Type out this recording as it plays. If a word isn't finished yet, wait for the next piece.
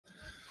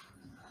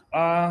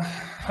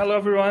Hello,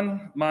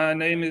 everyone. My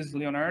name is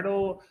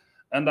Leonardo,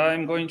 and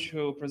I'm going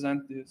to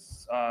present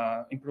this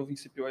improving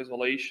CPU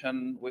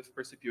isolation with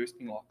per CPU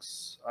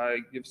spinlocks. I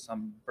give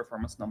some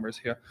performance numbers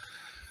here.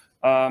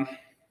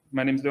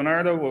 My name is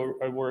Leonardo.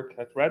 I work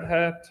at Red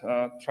Hat,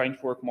 trying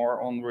to work more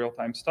on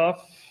real-time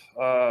stuff.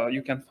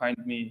 You can find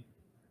me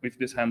with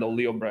this handle,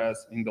 Leo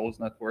Bras, in those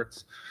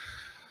networks.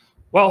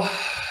 Well,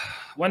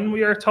 when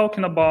we are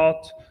talking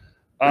about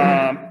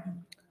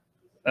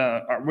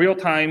real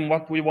time,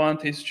 what we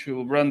want is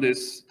to run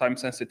these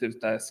time-sensitive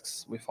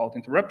tasks without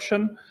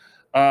interruption.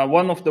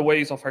 One of the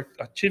ways of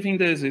achieving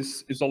this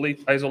is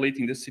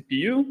isolating the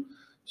CPU,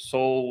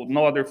 so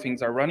no other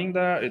things are running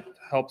there. It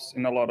helps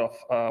in a lot of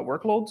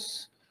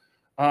workloads.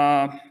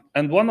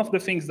 And one of the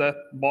things that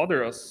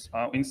bother us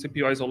in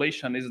CPU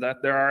isolation is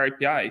that there are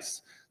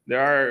APIs. There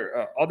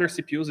are other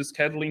CPUs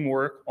scheduling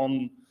work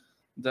on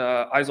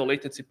the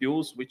isolated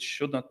CPUs, which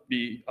should not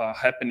be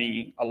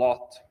happening a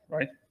lot,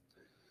 right?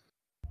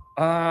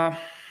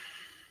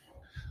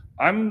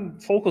 I'm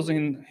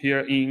focusing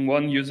here in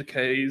one use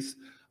case.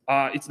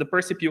 It's the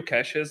per CPU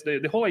caches.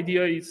 The whole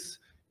idea is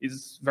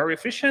very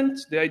efficient.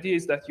 The idea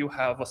is that you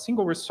have a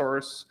single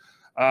resource,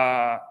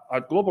 a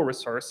global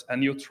resource,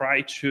 and you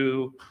try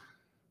to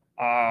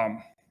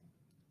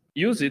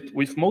use it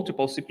with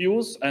multiple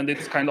CPUs, and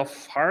it's kind of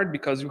hard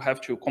because you have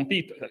to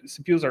compete.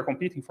 CPUs are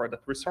competing for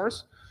that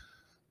resource.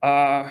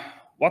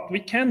 What we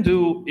can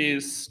do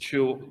is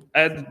to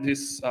add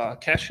these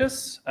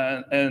caches,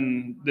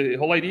 and the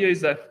whole idea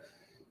is that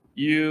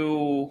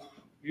you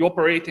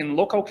operate in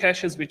local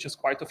caches, which is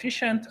quite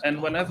efficient,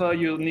 and whenever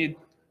you need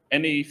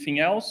anything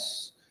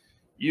else,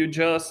 you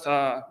just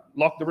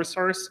lock the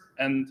resource,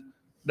 and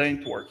then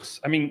it works.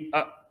 I mean,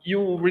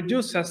 you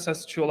reduce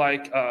access to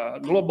like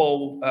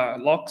global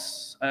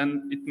locks,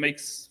 and it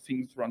makes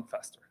things run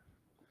faster.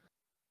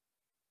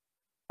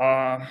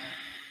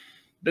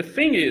 The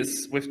thing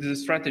is, with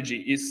this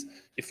strategy is,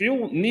 if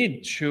you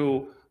need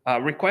to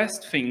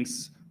request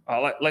things,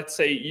 let's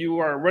say you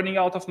are running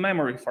out of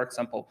memory, for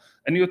example,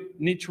 and you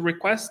need to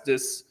request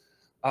this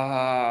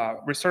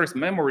resource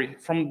memory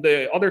from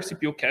the other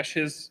CPU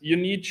caches, you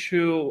need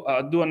to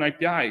do an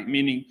API,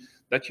 meaning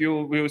that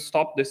you will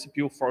stop the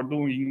CPU for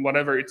doing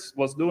whatever it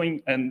was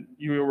doing, and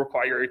you will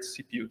require its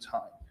CPU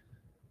time.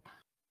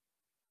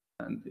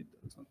 And it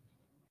doesn't.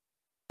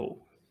 Oh,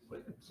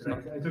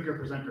 I took your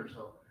presenter,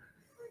 so.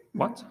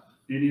 What?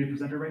 Do you need a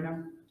presenter right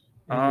now?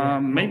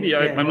 Maybe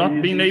I'm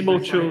not being able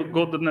to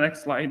go to the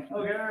next slide.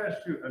 Oh, yeah,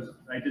 shoot.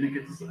 I didn't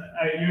get to,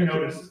 you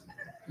noticed.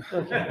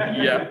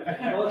 Yeah.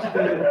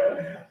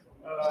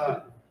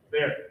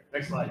 There,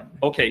 next slide.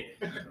 Okay.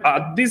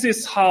 This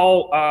is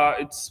how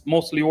it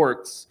mostly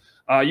works.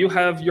 You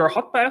have your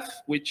hot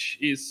path, which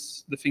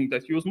is the thing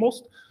that you use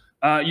most.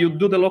 You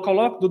do the local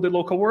lock, do the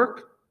local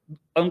work,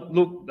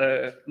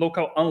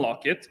 local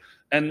unlock it,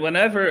 and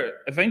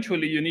whenever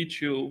eventually you need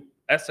to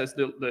access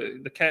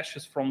the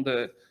caches from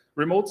the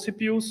remote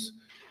CPUs,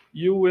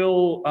 you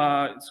will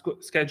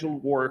schedule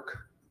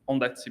work on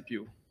that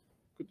CPU.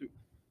 Could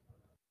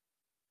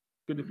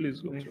you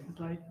please go through?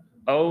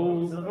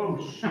 Oh,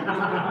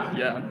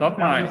 yeah, not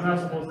mine.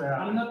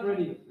 I'm not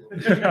ready.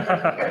 Okay,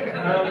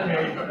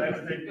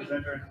 let's take the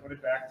presenter and put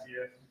it back to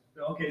you.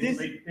 Okay,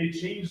 so they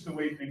changed the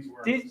way things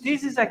work.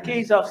 This is a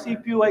case of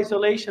CPU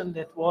isolation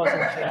that wasn't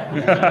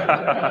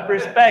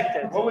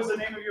respected. What was the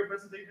name of your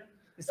presentation?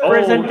 It's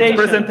presentation.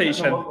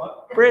 Presentation. So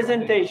what?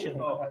 Presentation.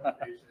 Oh,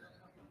 presentation.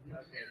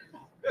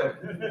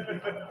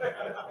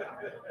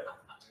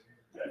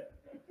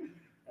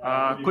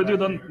 Okay. Could you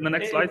do the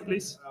next slide,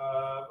 please?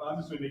 I'm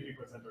just going to make you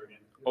presenter again.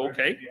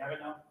 Okay. Do you have it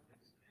now?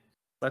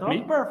 Let Not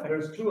me. perfect.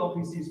 There's 2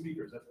 LPC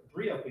speakers. That's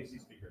 3 LPC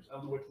speakers. I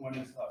don't know which one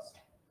is us.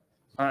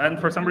 And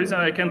for some reason,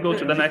 I can't go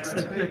to the next.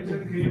 Okay.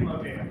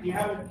 Can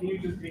you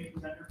just take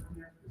presenter from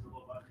there? There's a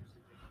little button.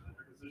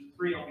 Because there's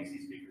 3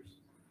 LPC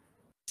speakers.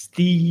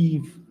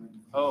 Steve.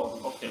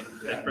 Oh, okay.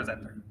 Take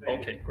presenter.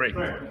 Okay, great.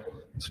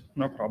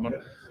 No problem.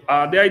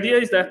 The idea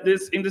is that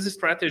in this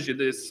strategy,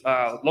 this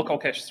local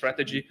cache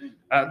strategy,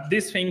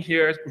 this thing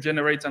here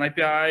generates an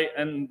API,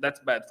 and that's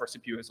bad for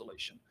CPU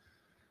isolation.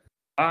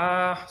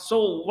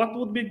 So what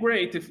would be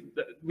great if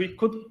we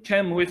could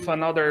come with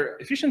another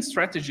efficient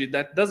strategy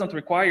that doesn't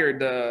require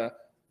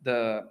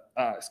the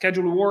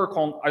scheduled work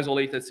on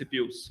isolated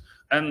CPUs.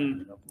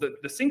 And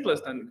the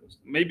simplest and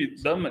maybe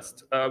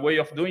dumbest way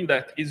of doing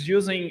that is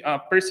using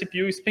per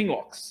CPU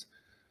spinlocks.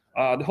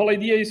 The whole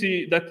idea is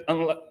that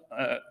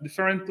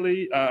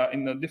differently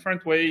in a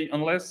different way,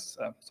 unless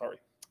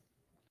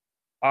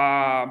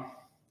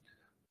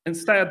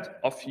instead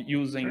of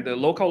using the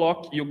local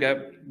lock, you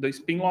get the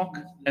spin lock,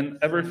 and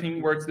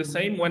everything works the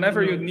same.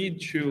 Whenever you need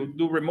to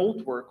do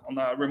remote work on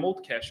a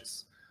remote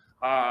caches,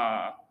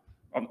 on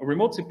a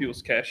remote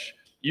CPU's cache,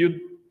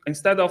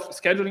 instead of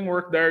scheduling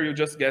work there, you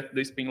just get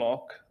the spin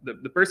lock,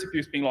 the per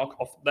CPU spin lock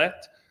of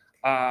that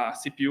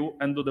CPU,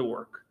 and do the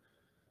work.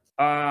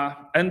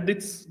 And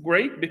it's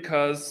great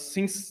because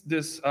since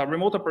these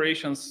remote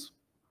operations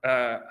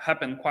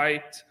happen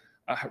quite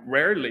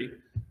rarely,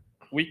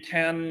 we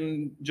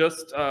can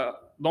just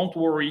don't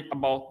worry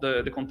about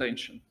the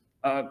contention.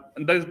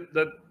 And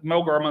that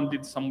Mel Gorman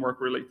did some work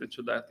related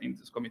to that in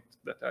this commit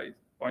that I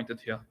pointed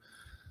here.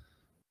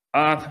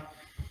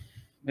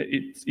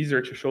 It's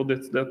easier to show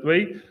this that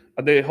way.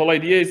 The whole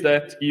idea is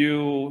that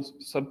you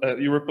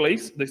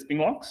replace the spin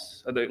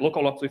locks, the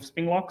local locks with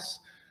spin locks,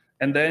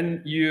 and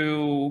then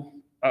you,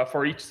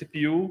 for each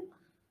CPU,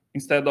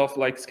 instead of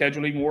like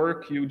scheduling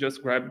work, you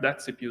just grab that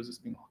CPU's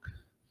spin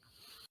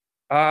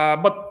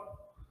lock. But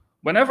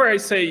whenever I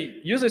say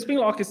use a spin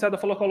lock instead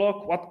of a local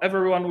lock, what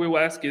everyone will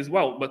ask is,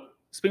 well, but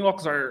spin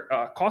locks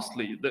are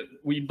costly.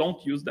 We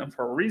don't use them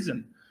for a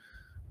reason.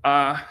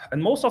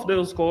 And most of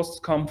those costs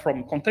come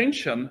from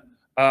contention,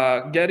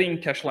 getting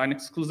cache line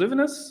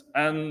exclusiveness,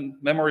 and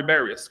memory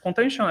barriers.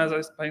 Contention, as I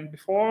explained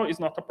before, is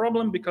not a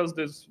problem because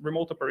these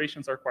remote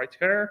operations are quite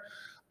rare.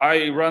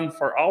 I run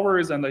for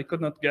hours and I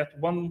could not get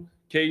one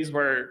case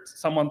where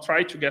someone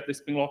tried to get the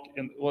spin lock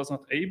and was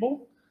not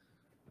able.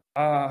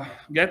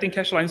 Getting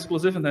cache line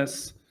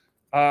exclusiveness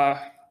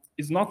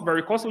is not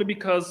very costly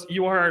because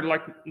you are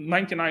like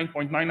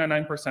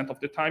 99.999% of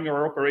the time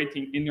you're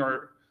operating in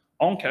your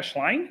own cache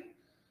line.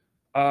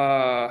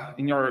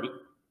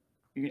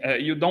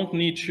 You don't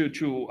need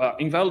to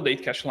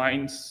invalidate cache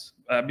lines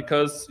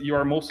because you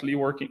are mostly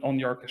working on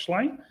your cache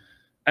line.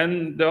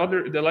 And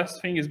the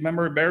last thing is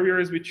memory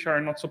barriers, which are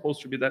not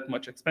supposed to be that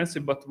much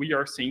expensive, but we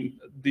are seeing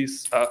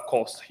this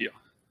cost here.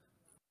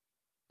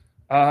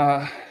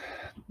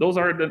 Those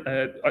are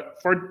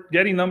for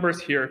getting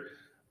numbers here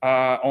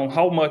on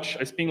how much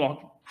a spin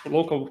lock,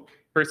 local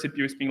per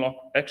CPU spin lock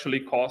actually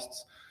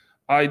costs.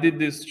 I did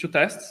these 2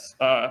 tests.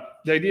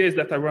 The idea is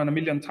that I run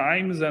 1,000,000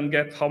 times and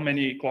get how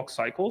many clock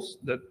cycles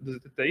that does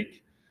it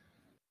take.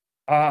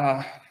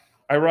 I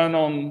run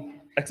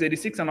on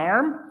x86 and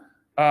ARM,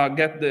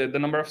 get the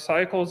number of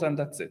cycles, and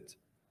that's it.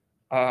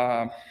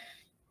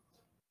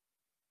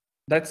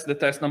 That's the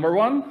test number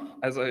 1,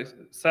 as I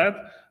said.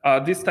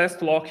 This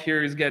test lock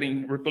here is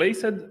getting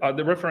replaced.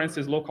 The reference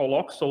is local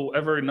lock, so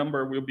every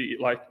number will be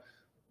like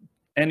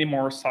any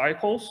more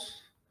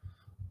cycles.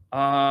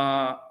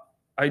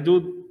 I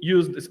do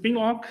use the spin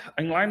lock,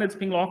 inline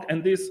spin lock,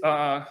 and this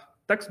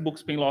textbook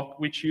spin lock,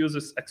 which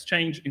uses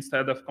exchange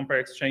instead of compare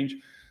exchange,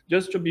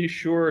 just to be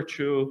sure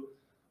to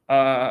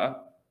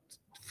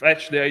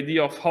fetch the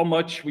idea of how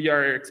much we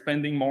are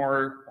expending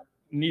more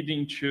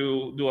needing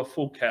to do a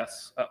full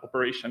CAS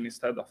operation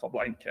instead of a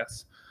blind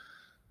CAS.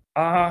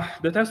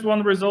 The test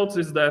 1 results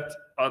is that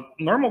a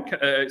normal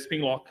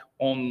spin lock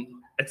on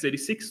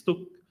x86 took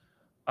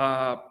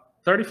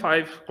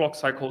 35 clock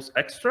cycles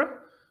extra,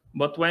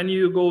 but when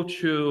you go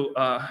to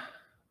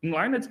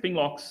inline spin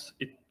locks,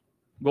 it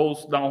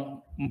goes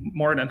down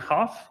more than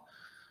half.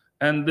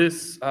 And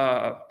this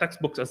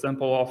textbook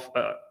example of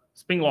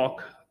spin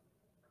lock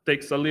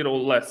takes a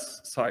little less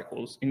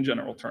cycles in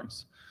general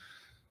terms.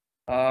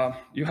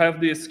 You have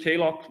this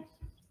K-malloc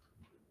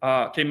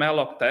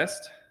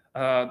test,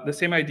 the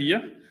same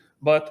idea,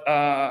 but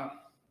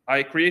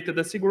I created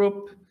a C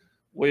group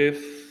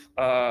with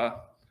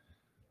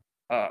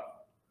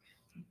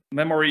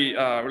memory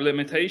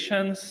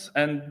limitations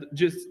and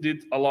just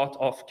did a lot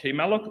of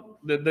K-malloc.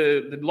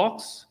 The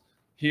locks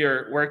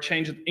here were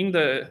changed in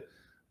the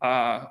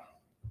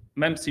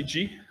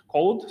memcg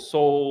code.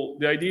 So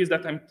the idea is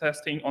that I'm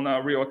testing on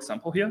a real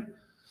example here.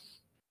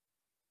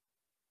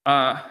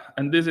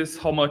 And this is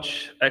how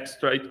much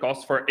extra it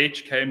costs for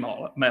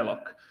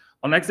HK-malloc.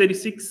 On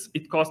x86,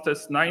 it costs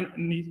us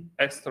 90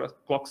 extra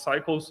clock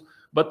cycles.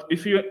 But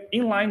if you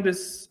inline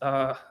this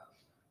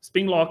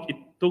spin lock, it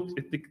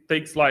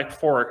takes like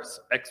 4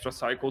 extra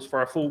cycles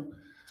for a full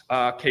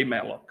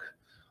K-malloc.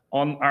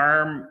 On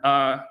ARM,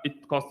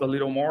 it costs a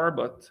little more,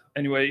 but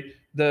anyway,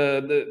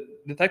 the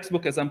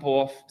textbook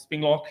example of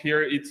spin lock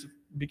here, it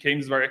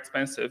became very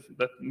expensive.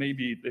 That may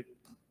be the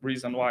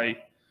reason why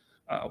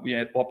we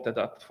had opted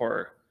up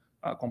for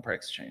compare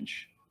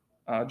exchange.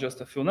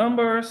 Just a few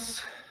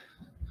numbers.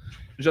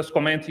 Just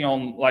commenting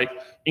on like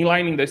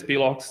inlining the spin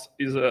locks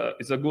is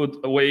a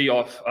good way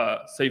of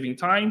saving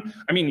time.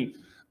 I mean,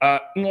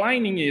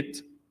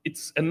 inlining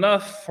it's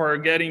enough for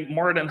getting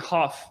more than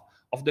half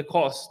of the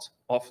cost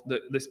of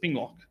the spin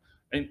lock.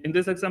 In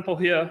this example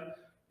here,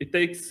 it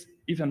takes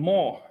even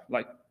more,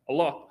 like a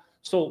lot.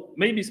 So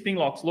maybe spin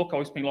locks,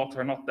 local spin locks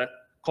are not that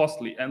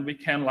costly, and we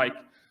can like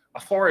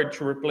afford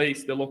to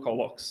replace the local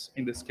locks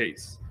in this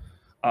case.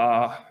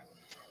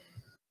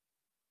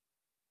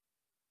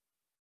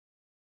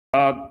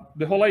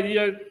 The whole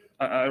idea,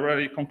 I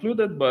already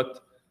concluded, but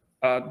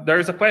there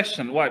is a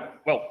question. Why?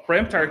 Well,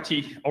 preempt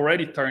RT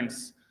already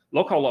turns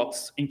local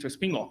locks into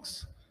spin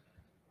locks,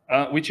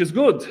 which is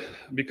good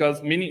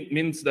because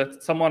means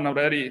that someone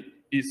already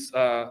is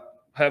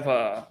have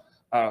a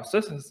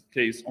success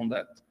case on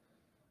that.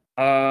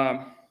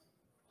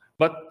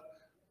 But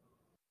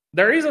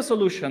there is a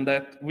solution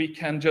that we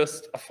can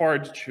just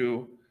afford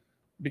to,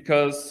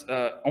 because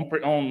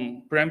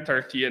on preempt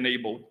RT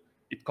enabled,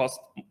 it costs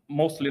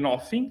mostly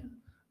nothing.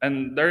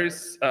 And there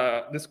is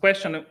this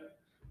question,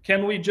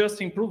 can we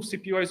just improve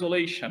CPU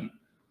isolation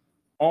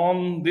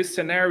on this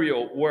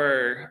scenario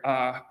where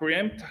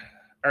preempt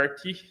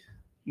RT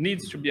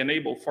needs to be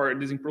enabled for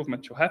this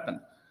improvement to happen.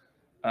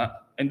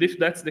 And if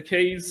that's the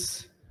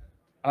case,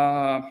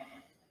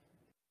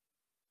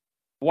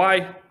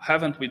 why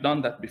haven't we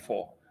done that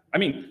before? I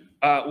mean,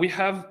 we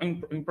have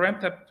in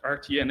preemptive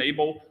RT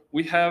enable,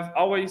 we have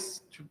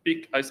always to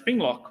pick a spin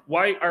lock.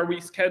 Why are we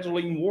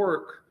scheduling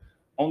work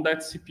on that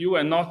CPU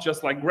and not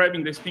just like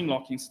grabbing the spin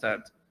lock instead?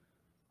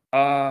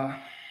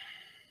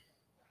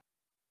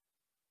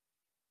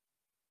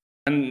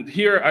 And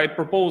here I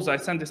propose, I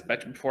sent this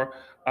patch before,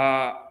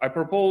 I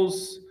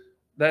propose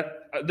that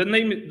the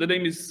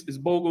name is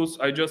bogus.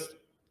 I just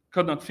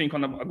could not think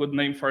on a good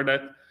name for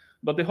that.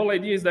 But the whole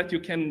idea is that you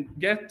can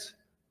get,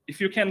 if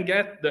you can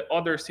get the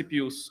other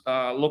CPU's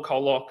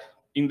local lock,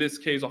 in this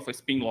case of a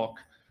spin lock,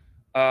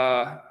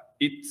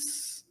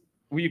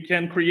 we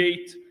can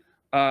create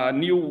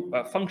new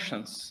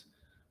functions.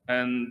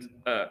 And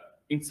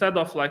instead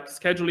of like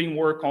scheduling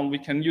work on, we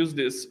can use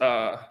this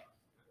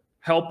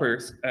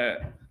helpers,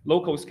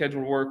 local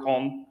schedule work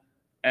on,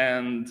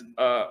 and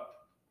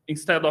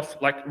instead of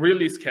like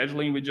really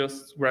scheduling, we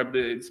just grab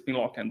the spin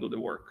lock and do the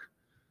work.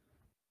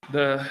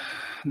 The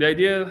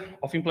idea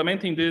of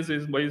implementing this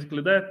is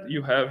basically that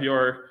you have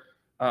your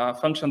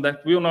function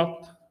that will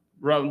not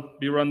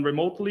be run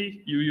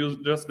remotely. You use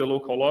just the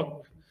local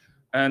lock,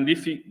 and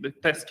if the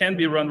test can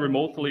be run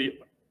remotely,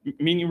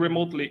 meaning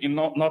remotely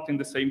not in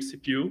the same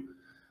CPU,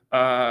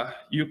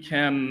 you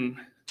can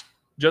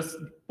just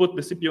put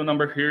the CPU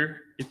number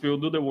here. It will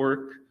do the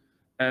work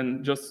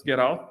and just get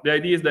out. The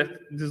idea is that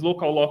this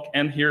local lock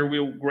and here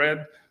will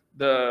grab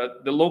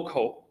the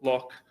local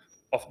lock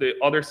of the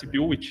other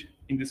CPU, which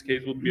in this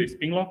case would be a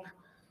spin lock.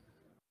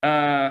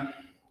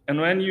 And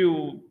when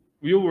you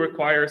will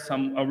require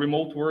some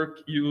remote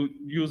work, you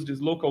use this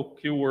local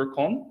queue work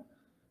on,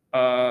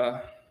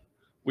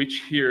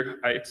 which here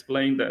I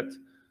explained that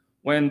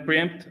when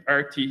preempt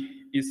RT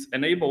is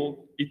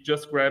enabled, it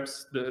just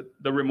grabs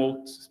the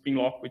remote spin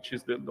lock, which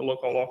is the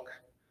local lock,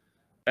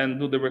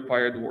 and do the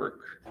required work.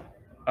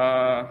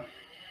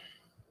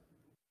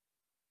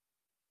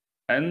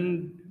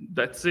 And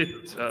that's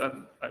it.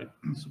 I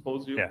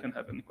suppose you can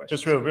have any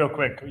questions. Just real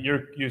quick,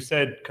 you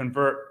said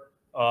convert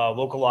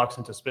local locks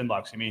into spin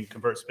locks. You mean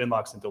convert spin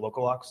locks into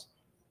local locks?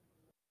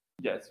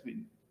 Yes,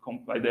 the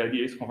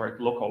idea is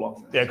convert local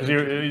locks. Yeah,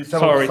 because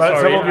some of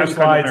your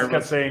slides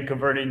kept saying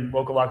converting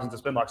local locks into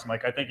spin locks. I'm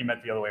like, I think you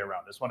meant the other way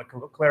around. I just want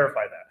to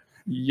clarify that.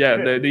 Yeah,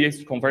 the idea is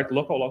to convert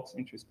local locks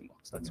into spin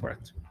locks. That's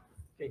correct.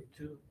 Okay,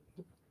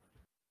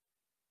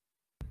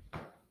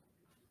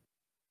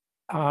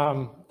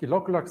 The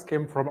local locks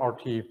came from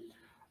RT,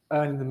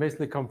 and they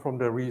mostly come from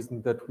the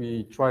reason that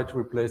we try to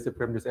replace the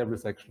preempt disable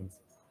sections.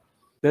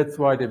 That's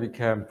why they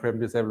became preempt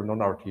disable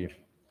non-RT.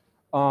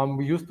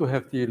 We used to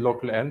have the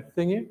local end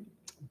thingy,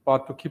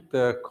 but to keep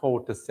the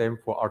code the same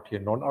for RT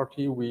and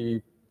non-RT,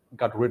 we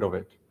got rid of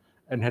it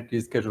and had the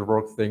schedule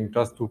work thing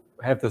just to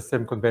have the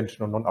same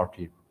convention on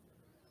non-RT.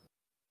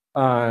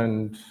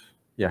 And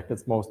yeah,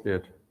 that's mostly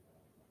it.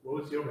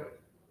 What was the overhead?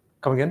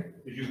 Come again?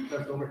 Did you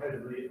test overhead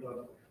of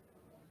the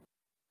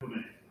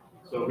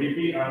So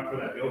repeat for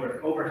that, the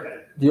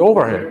overhead. The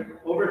overhead?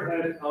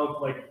 Overhead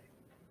of like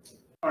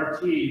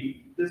RT,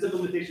 this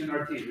implementation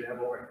RT, we have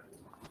overhead.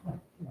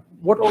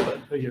 What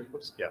overhead?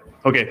 Yeah.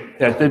 Okay.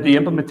 Yeah, the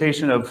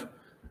implementation of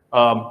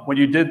when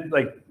you did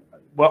like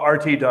what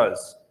RT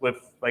does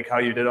with like how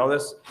you did all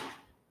this,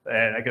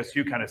 and I guess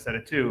you kind of said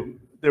it too,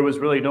 there was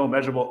really no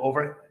measurable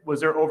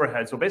was there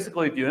overhead? So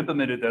basically if you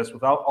implemented this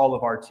without all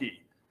of RT,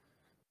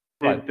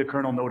 did the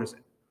kernel notice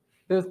it?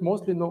 There's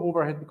mostly no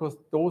overhead because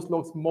those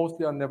logs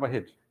mostly are never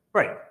hit.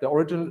 Right. The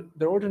origin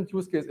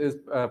use case is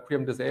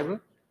preempt disable.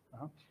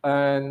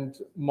 And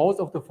most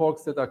of the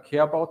folks that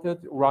care about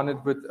it run it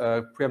with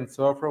preempt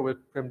server, with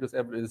preempt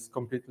disable is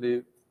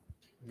completely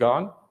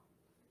gone.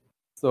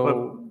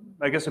 So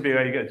but I guess it'd be,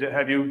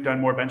 have you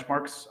done more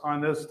benchmarks on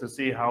this to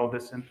see how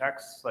this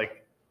impacts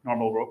like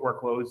normal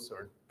workloads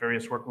or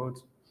various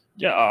workloads?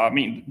 Yeah, I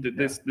mean,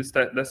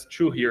 that's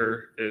true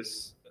here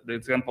is the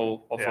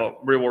example of a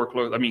real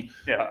workload. I mean,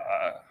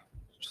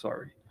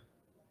 sorry.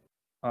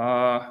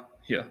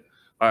 Yeah,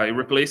 I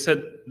replaced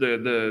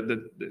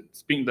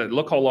the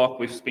local lock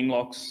with spin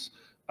locks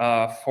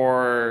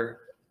for.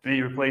 And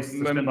you replaced the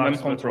spin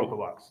locks with local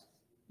locks.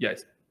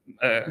 Yes.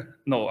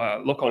 No,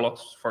 local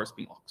locks for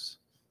spin locks.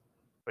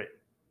 Wait.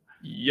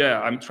 Yeah,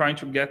 I'm trying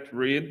to get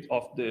rid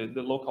of the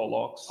local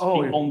locks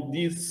on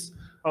these.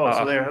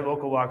 So they are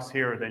local locks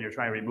here, then you're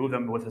trying to remove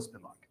them with a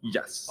spin lock.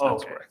 Yes,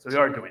 that's correct. So they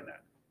are doing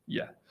that.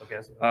 Yeah.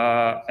 Okay.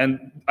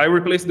 And I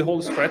replaced the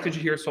whole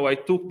strategy here. So I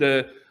took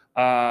the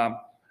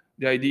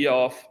idea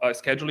of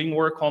scheduling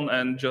work on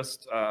and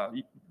just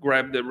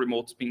grab the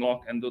remote spin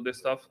lock and do this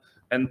stuff.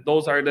 And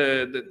those are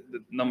the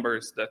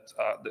numbers that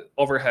the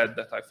overhead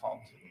that I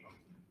found.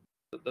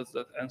 Does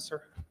that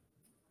answer?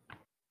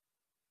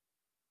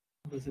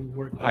 Doesn't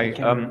work.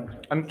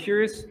 I'm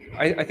curious.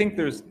 I think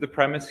there's the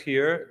premise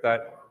here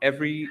that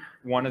every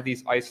one of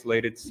these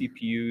isolated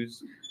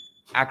CPUs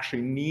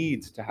actually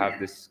needs to have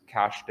this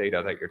cache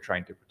data that you're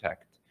trying to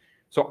protect.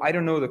 So I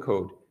don't know the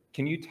code,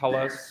 can you tell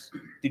us,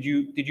 did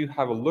you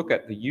have a look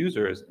at the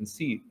users and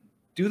see,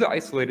 do the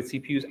isolated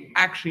CPUs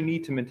actually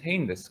need to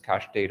maintain this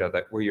cache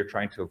data where you're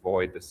trying to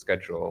avoid the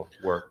schedule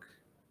work?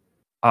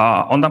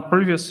 On a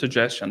previous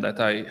suggestion that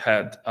I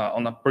had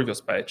on a previous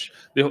patch,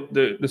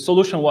 the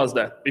solution was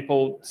that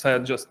people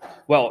said just,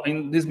 well,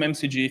 in this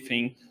memcg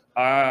thing,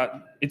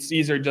 it's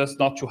easier just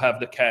not to have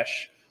the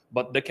cache,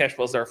 but the cache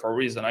was there for a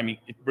reason. I mean,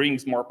 it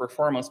brings more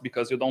performance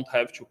because you don't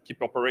have to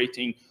keep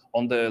operating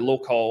on the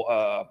local,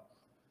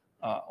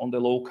 in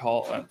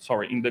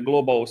the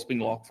global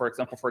spinlock, for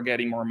example, for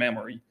getting more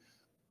memory.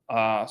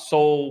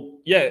 So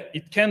yeah,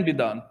 it can be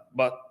done,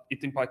 but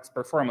it impacts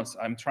performance.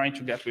 I'm trying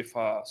to get with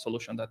a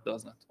solution that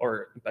does not,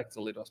 or impacts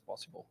as little as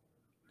possible.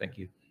 Thank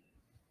you.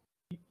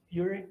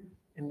 Yuri,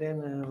 and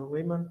then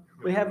Wayman.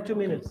 We have 2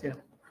 minutes, yeah.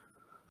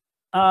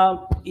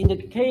 In the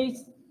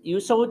case,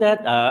 you saw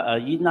that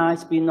inline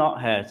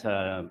spinlock has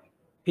a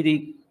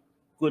pretty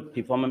good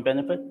performance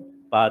benefit,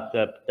 but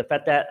the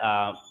fact that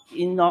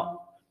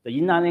the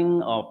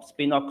inlining of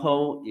spinlock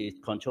code is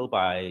controlled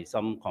by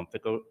some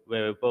configure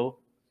variable,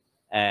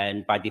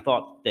 and by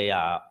default, they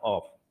are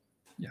off.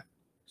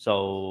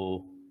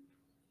 So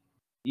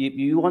if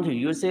you want to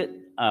use it,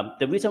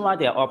 the reason why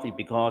they are off is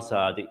because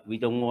we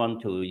don't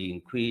want to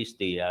increase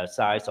the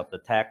size of the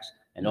text,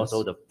 and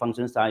also the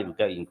function size will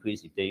get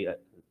increased if they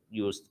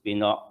use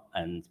spinlock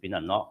and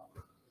spinlock.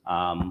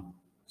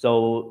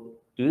 So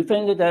do you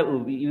think that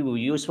will be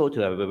useful to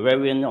have a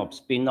variant of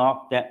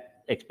spinlock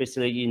that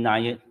explicitly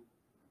inline it,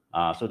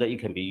 so that it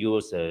can be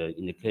used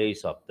in the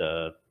case of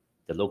the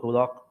local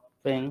lock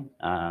thing?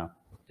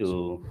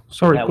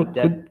 Sorry,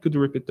 could you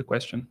repeat the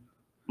question?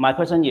 My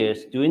question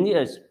is, do you need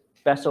a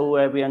special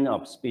variant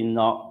of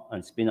spinlock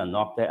and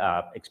spinlock that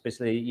are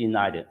explicitly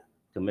inlined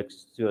to make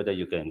sure that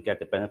you can get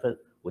the benefit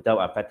without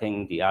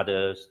affecting the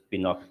other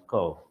spinlock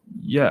code?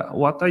 Yeah,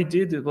 what I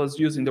did was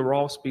using the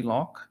raw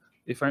spinlock.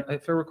 If I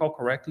recall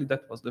correctly,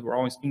 that was the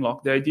raw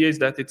spinlock. The idea is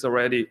that it's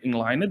already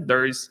inlined.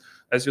 There is,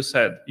 as you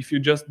said, if you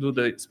just do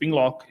the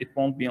spinlock, it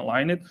won't be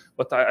inlined.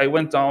 But I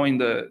went down in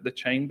the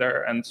chain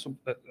there and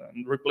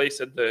replaced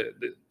the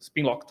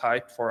spinlock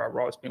type for a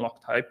raw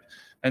spinlock type.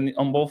 And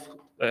on both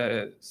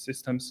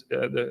systems,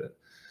 it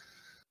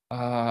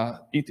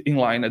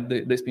inlined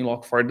the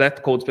spinlock for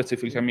that code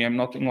specifically. I mean, I'm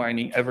not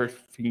inlining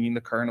everything in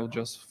the kernel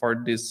just for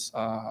this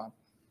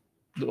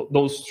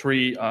those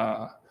 3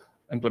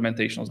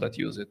 implementations that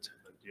use it.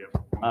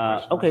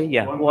 Okay,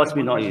 yeah, what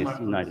spinlock is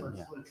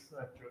inlined?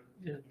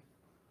 Yeah.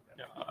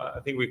 I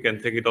think we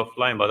can take it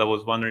offline, but I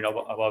was wondering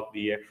about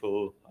the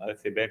actual,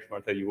 let's say,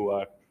 benchmark that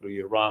you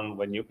actually run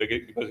when you,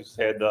 because you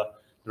said the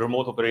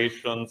remote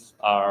operations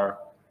are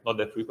not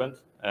that frequent,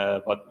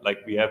 but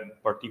like we have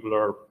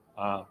particular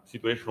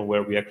situation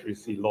where we actually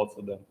see lots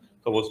of them.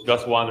 So I was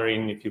just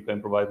wondering if you can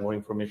provide more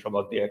information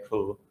about the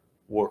actual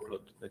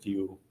workload that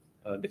you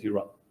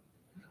run.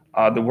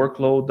 The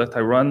workload that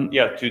I run?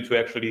 Yeah, to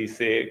actually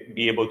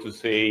be able to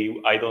say,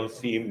 I don't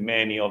see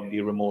many of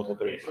the remote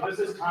operations. So this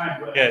is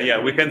time. Yeah,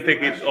 we can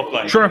take it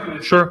offline. Sure.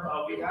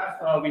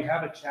 We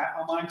have a chat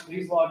online.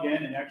 Please log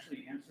in and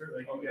actually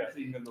answer.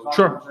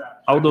 Sure,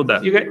 I'll do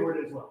that.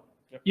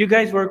 You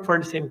guys work for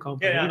the same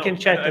company. Yeah, you can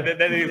chat.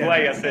 That is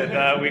why I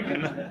said we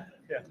can.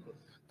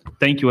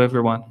 Thank you,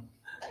 everyone.